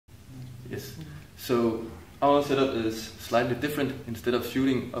Yes. So our setup is slightly different. Instead of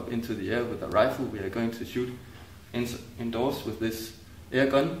shooting up into the air with a rifle, we are going to shoot indoors with this air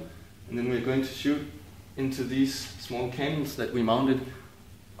gun, and then we're going to shoot into these small candles that we mounted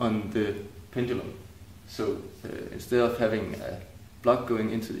on the pendulum. So instead of having a block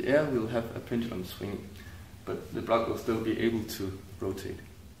going into the air, we'll have a pendulum swinging, but the block will still be able to rotate.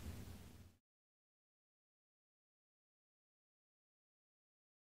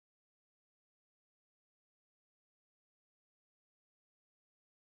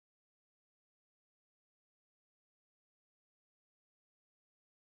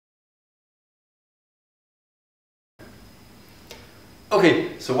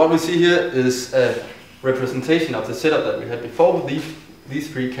 Okay, so what we see here is a representation of the setup that we had before with these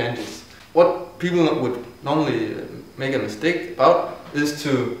three candles. What people would normally make a mistake about is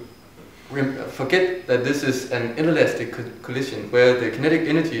to forget that this is an inelastic collision where the kinetic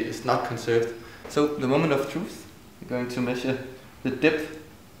energy is not conserved. So the moment of truth, we're going to measure the depth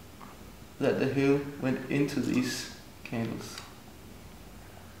that the hail went into these candles.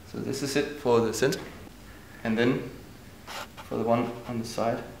 So this is it for the center, and then for the one on the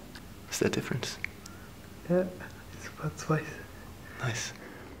side. Is there a difference? Yeah, it's about twice. Nice.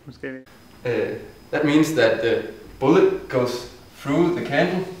 That means that the bullet goes through the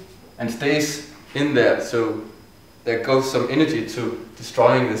candle and stays in there, so there goes some energy to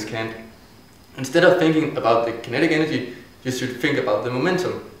destroying this candle. Instead of thinking about the kinetic energy, you should think about the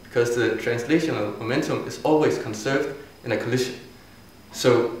momentum, because the translational momentum is always conserved in a collision.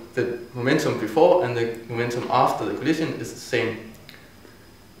 So the momentum before and the momentum after the collision is the same.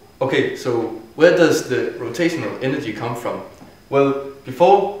 Okay, so where does the rotational energy come from? Well,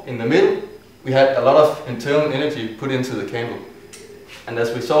 before, in the middle, we had a lot of internal energy put into the candle. And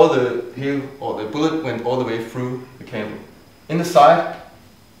as we saw, the hail or the bullet went all the way through the candle. In the side,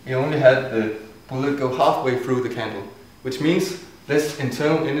 we only had the bullet go halfway through the candle, which means less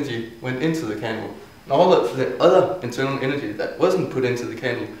internal energy went into the candle. And all of the other internal energy that wasn't put into the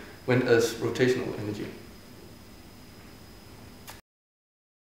candle went as rotational energy.